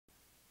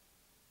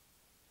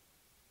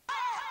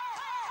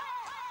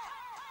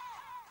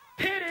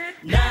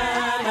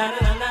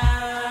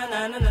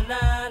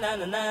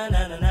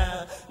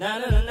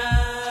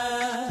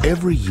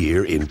Every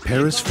year in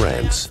Paris,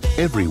 France,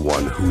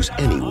 everyone who's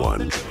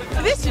anyone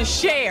This is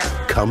Cher.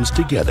 comes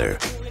together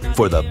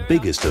for the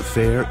biggest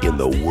affair in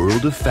the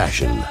world of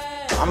fashion.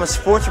 I'm a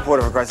sports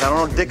reporter, for Christ. I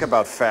don't know dick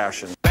about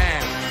fashion.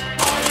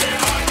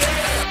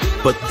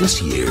 But this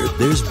year,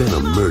 there's been a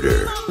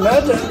murder.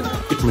 Murder?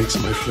 It makes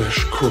my flesh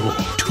crawl.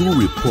 Two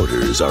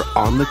reporters are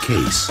on the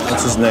case.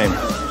 What's his name?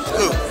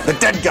 Who? The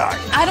dead guy.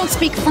 I don't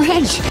speak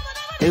French.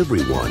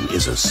 Everyone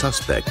is a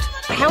suspect.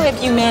 How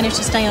have you managed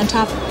to stay on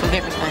top of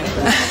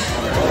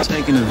everything?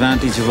 Taking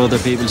advantage of other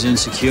people's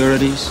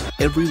insecurities.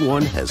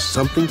 Everyone has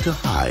something to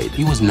hide.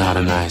 He was not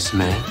a nice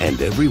man.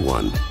 And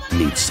everyone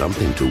needs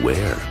something to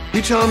wear.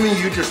 You telling me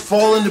you just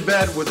fall into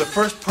bed with the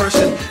first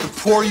person to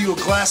pour you a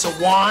glass of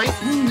wine?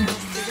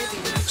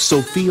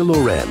 Sophia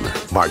Loren,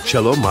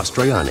 Marcello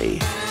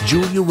Mastroianni,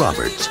 Julia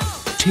Roberts,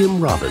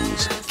 Tim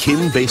Robbins,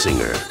 Kim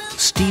Basinger,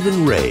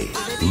 Stephen Ray,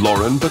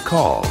 Lauren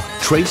Bacall,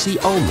 Tracy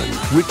Ullman,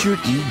 Richard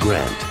E.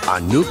 Grant,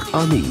 Anouk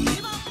Ami,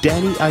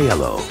 Danny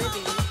Aiello,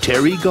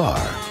 Terry Garr,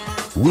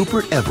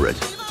 Rupert Everett,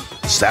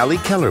 Sally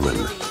Kellerman,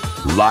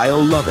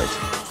 Lyle Lovett,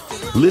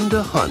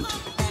 Linda Hunt,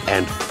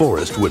 and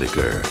Forrest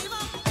Whitaker.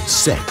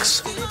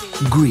 Sex,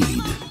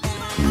 greed,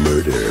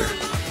 murder.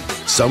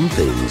 Some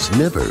things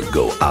never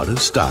go out of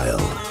style.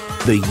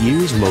 The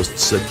year's most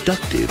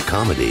seductive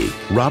comedy,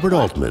 Robert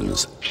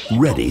Altman's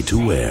Ready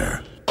to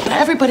Wear.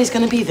 Everybody's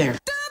gonna be there.